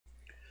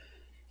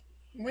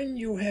When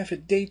you have a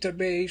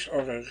database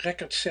or a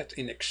record set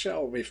in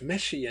Excel with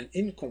messy and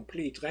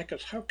incomplete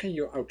records, how can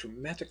you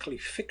automatically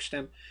fix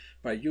them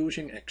by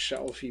using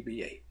Excel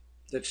VBA?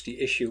 That's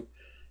the issue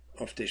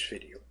of this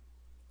video.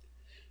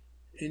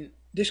 In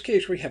this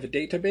case, we have a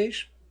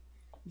database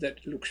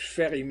that looks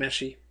very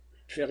messy,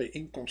 very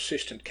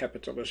inconsistent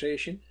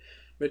capitalization,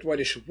 but what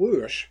is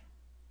worse,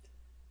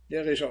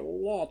 there is a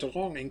lot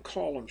wrong in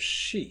column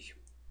C.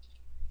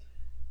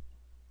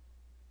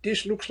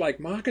 This looks like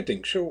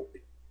marketing, so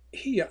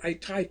here I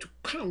tried to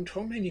count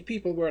how many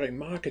people were in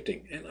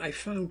marketing and I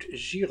found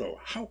 0.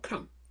 How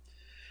come?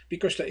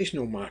 Because there is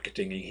no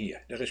marketing in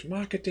here. There is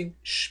marketing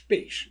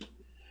space.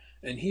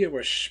 And here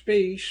was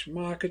space,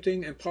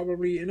 marketing, and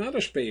probably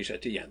another space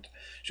at the end.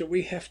 So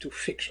we have to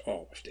fix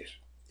all of this.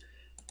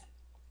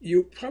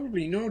 You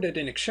probably know that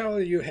in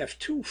Excel you have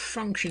two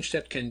functions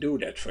that can do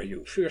that for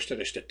you. First,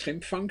 there is the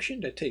trim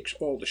function that takes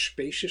all the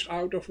spaces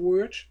out of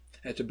words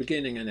at the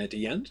beginning and at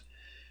the end.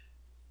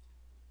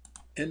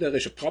 And there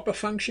is a proper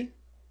function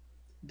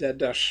that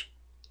does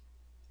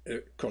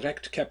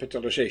correct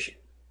capitalization.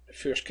 The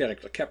first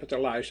character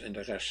capitalized and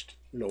the rest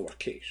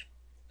lowercase.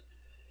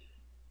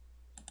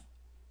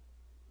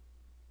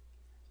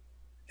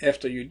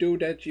 After you do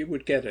that, you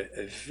would get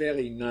a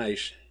very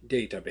nice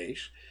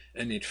database,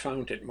 and it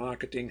found that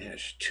marketing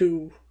has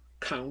 2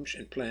 counts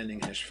and planning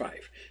has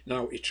 5.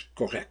 Now it's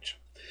correct.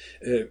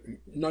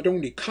 Not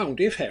only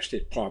COUNTIF has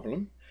that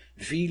problem,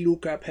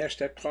 VLOOKUP has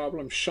that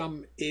problem,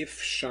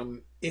 SUMIF,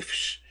 some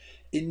ifs,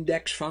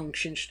 index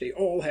functions, they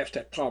all have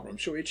that problem.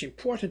 So it's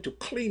important to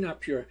clean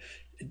up your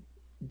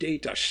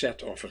data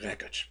set of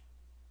records.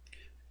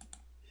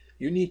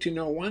 You need to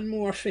know one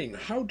more thing.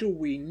 How do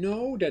we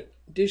know that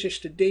this is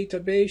the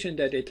database and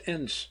that it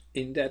ends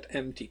in that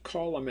empty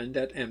column and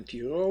that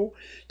empty row?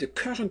 The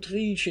current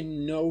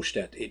region knows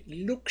that. It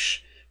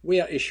looks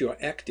where is your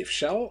active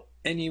cell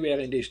anywhere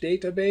in this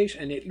database,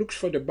 and it looks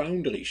for the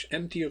boundaries,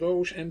 empty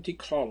rows, empty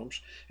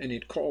columns, and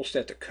it calls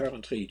that the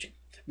current region.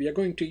 We are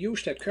going to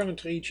use that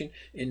current region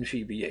in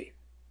VBA.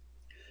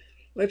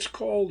 Let's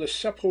call the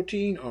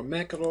subroutine or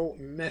macro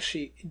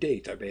messy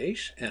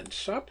database, and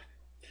sub.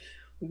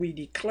 We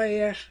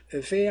declare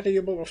a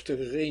variable of the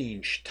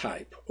range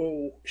type,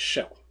 O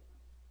cell.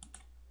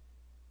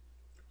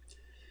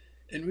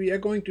 And we are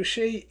going to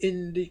say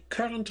in the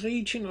current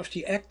region of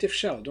the active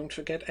cell, don't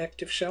forget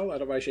active cell,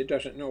 otherwise it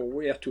doesn't know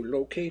where to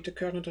locate the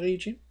current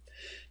region.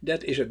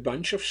 That is a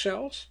bunch of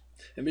cells,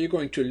 and we are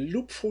going to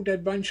loop through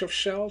that bunch of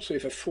cells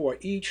with a for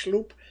each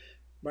loop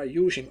by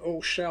using O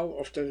cell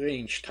of the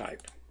range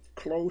type.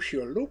 Close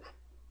your loop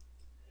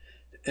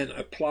and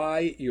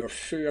apply your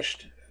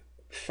first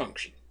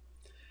function.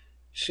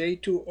 Say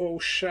to O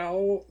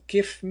cell,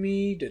 give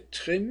me the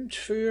trimmed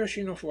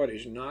version of what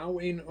is now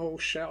in O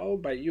cell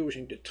by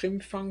using the trim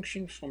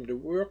function from the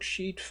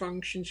worksheet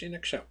functions in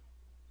Excel.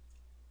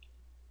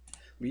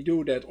 We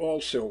do that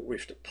also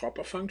with the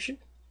proper function.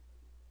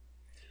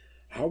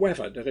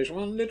 However, there is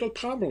one little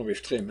problem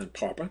with trim and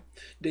proper.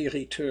 They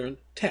return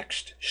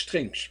text,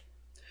 strings.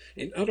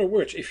 In other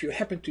words, if you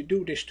happen to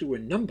do this to a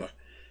number,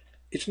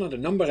 it's not a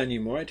number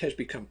anymore, it has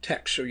become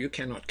text, so you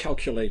cannot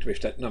calculate with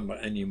that number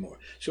anymore.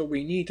 So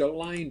we need a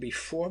line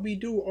before we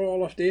do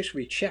all of this.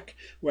 We check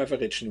whether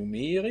it's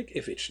numeric.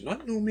 If it's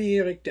not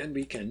numeric, then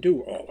we can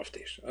do all of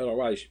this.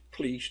 Otherwise,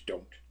 please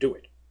don't do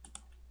it.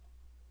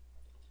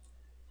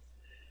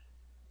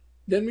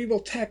 Then we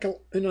will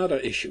tackle another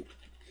issue.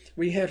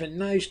 We have a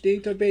nice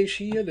database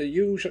here. The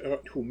user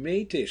who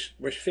made this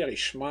was very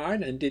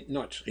smart and did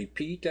not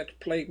repeat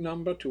that plate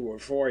number to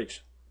avoid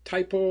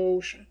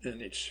typos,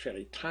 and it's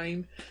very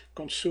time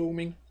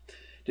consuming.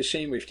 The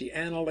same with the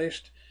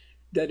analyst.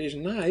 That is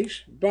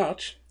nice,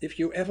 but if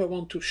you ever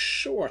want to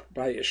sort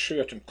by a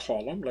certain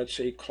column, let's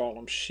say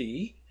column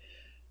C,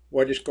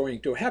 what is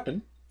going to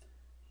happen?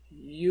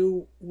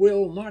 You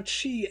will not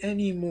see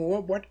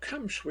anymore what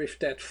comes with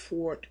that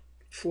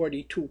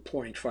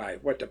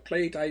 42.5, what the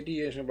plate ID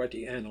is and what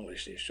the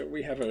analyst is. So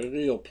we have a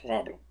real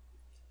problem.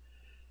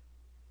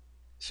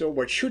 So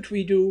what should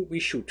we do? We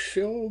should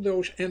fill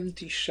those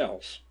empty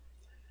cells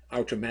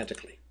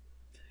automatically.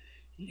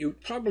 You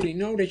probably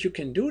know that you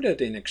can do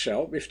that in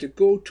Excel with the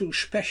go-to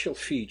special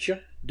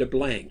feature, the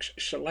blanks.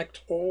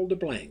 Select all the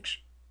blanks.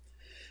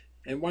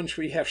 And once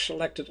we have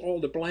selected all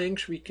the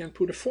blanks, we can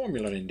put a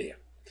formula in there.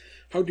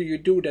 How do you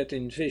do that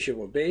in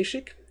Visual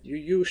Basic? You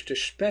use the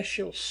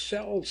special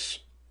cells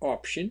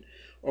option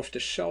of the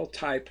cell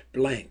type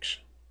blanks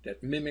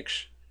that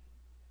mimics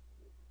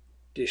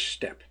this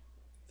step.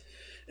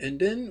 And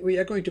then we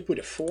are going to put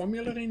a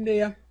formula in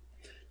there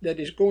that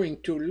is going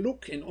to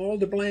look in all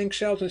the blank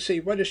cells and say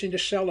what is in the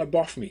cell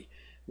above me,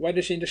 what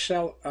is in the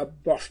cell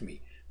above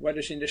me, what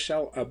is in the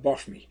cell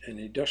above me. And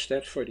it does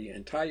that for the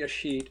entire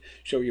sheet,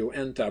 so you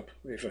end up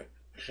with a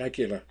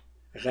regular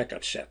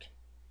record set.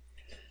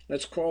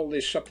 Let's call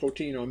this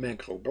subroutine or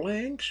macro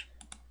blanks.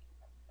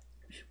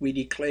 We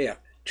declare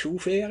 2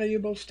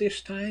 variables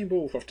this time,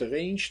 both of the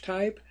range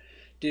type.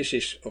 This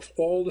is of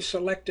all the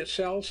selected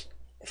cells,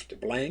 of the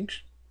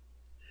blanks.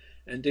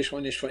 And this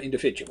one is for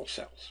individual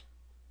cells.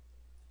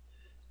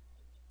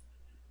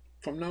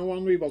 From now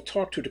on we will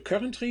talk to the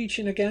current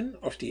region again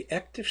of the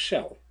active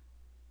cell.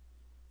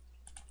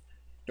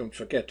 Don't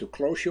forget to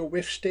close your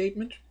with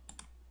statement.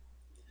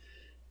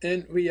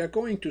 And we are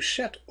going to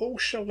set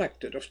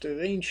O_selected of the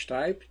range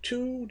type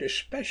to the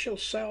special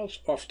cells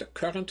of the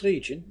current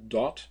region,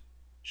 dot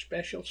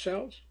special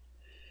cells,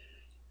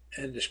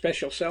 and the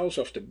special cells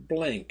of the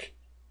blank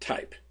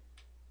type.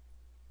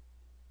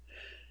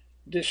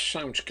 This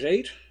sounds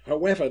great,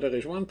 however there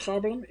is one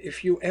problem.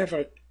 If you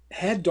ever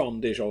had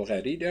done this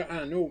already, there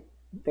are no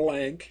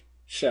blank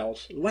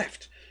cells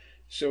left.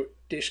 So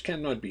this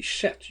cannot be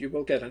set. You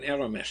will get an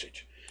error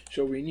message.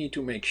 So we need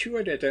to make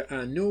sure that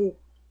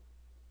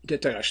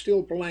there are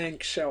still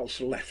blank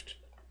cells left.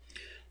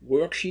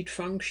 Worksheet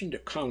function, the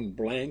count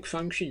blank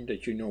function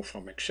that you know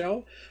from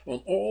Excel,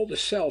 on all the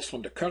cells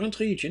from the current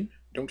region.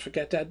 Don't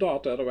forget that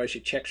dot, otherwise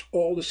it checks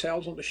all the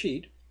cells on the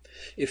sheet.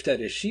 If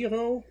that is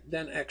 0,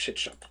 then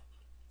exits up.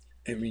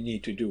 And we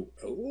need to do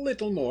a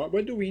little more.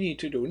 What do we need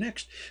to do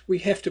next? We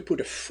have to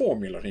put a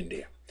formula in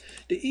there.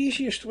 The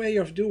easiest way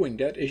of doing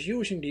that is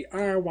using the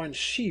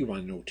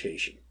R1C1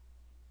 notation.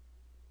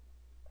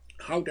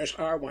 How does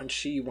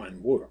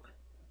R1C1 work?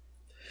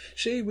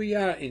 Say we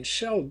are in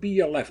cell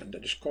B11,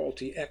 that is called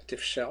the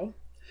active cell.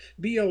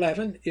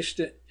 B11 is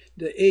the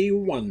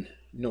A1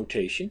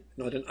 notation,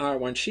 not an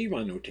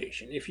R1C1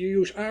 notation. If you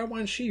use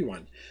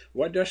R1C1,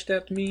 what does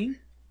that mean?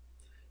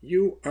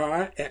 You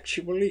are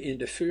actually in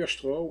the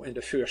first row and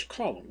the first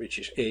column, which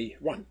is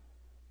A1.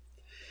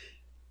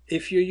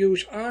 If you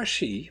use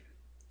RC,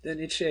 then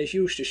it says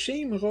use the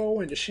same row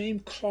and the same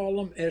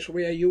column as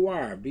where you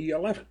are,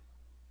 B11.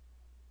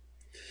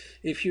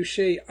 If you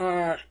say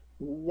R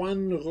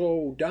one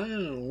row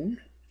down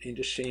in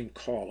the same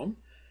column,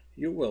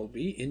 you will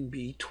be in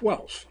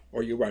B12,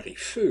 or you are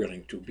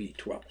referring to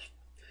B12.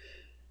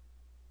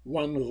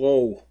 One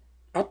row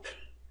up,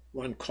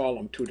 one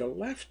column to the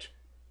left,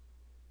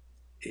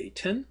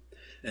 A10,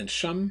 and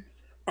some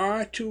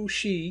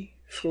R2C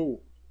through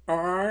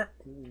R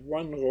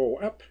one row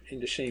up in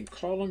the same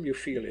column, you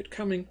feel it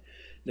coming,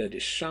 that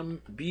is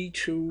some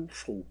B2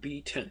 through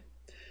B10.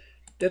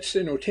 That's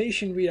the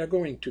notation we are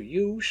going to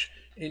use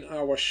in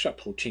our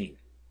subroutine.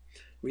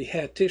 We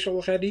had this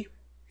already.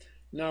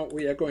 Now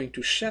we are going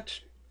to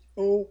set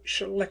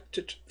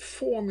O_selected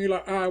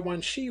formula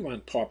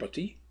R1C1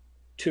 property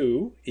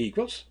to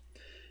equals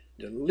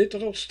the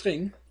literal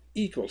string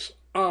equals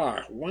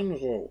R one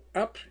row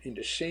up in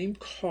the same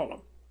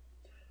column.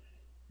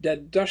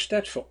 That does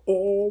that for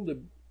all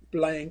the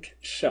blank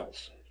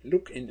cells.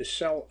 Look in the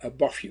cell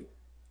above you.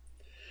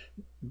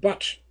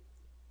 But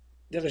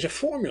there is a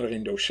formula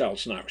in those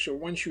cells now, so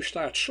once you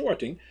start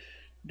sorting,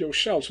 those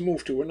cells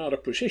move to another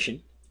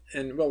position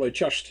and will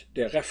adjust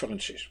their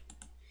references.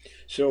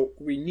 So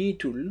we need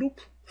to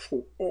loop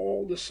through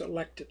all the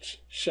selected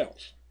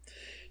cells.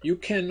 You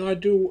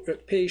cannot do a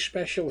pay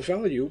special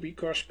value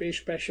because pay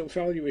special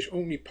value is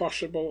only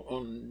possible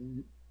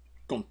on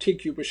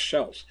contiguous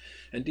cells,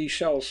 and these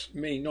cells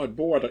may not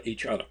border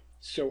each other.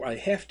 So I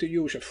have to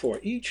use a for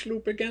each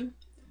loop again,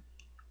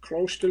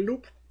 close the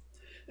loop,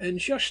 and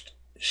just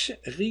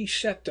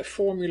reset the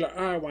formula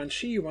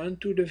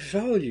R1C1 to the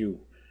value.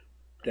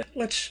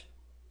 Let's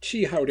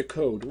see how the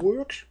code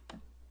works.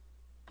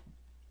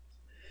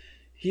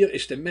 Here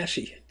is the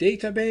messy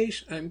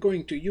database. I'm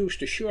going to use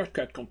the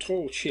shortcut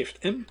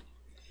Ctrl-Shift-M,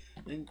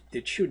 and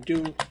it should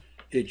do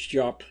its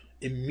job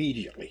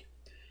immediately.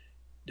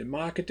 The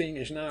marketing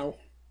is now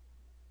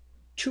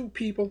 2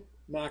 people.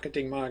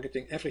 Marketing,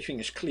 everything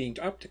is cleaned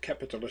up. The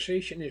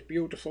capitalization is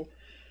beautiful.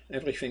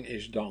 Everything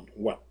is done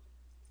well.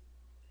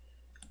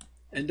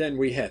 And then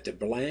we had the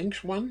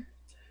blanks one.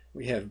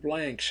 We have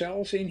blank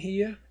cells in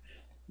here.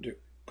 The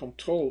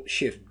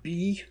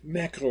Ctrl-Shift-B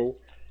macro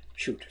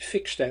should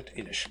fix that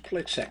in a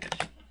split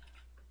second.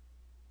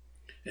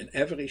 And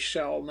every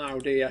cell now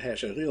there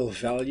has a real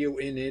value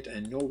in it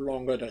and no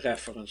longer the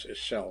reference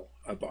is cell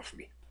above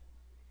me.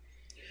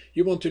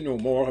 You want to know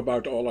more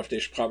about all of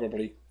this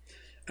probably.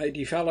 I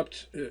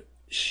developed a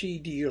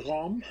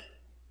CD-ROM,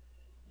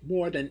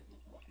 more than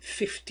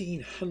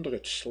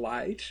 1500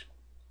 slides,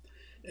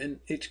 and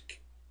it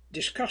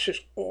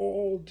discusses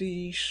all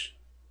these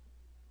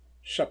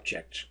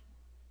subjects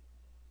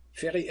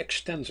very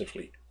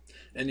extensively.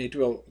 And it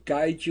will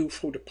guide you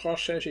through the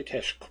process. It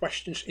has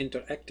questions,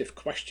 interactive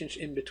questions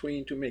in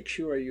between to make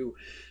sure you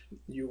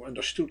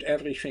understood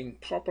everything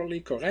properly,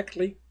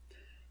 correctly.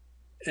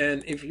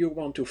 And if you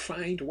want to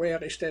find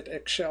where is that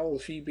Excel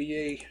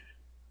VBA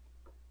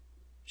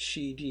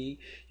CD,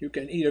 you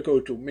can either go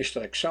to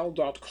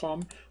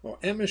mrexcel.com or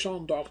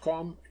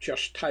amazon.com.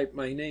 Just type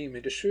my name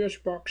in the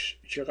search box,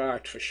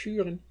 Gerard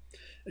Verschuren,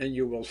 and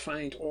you will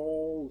find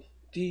all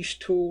these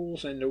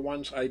tools and the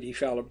ones I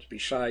developed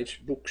besides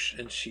books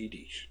and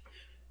CDs.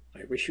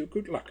 I wish you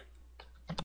good luck.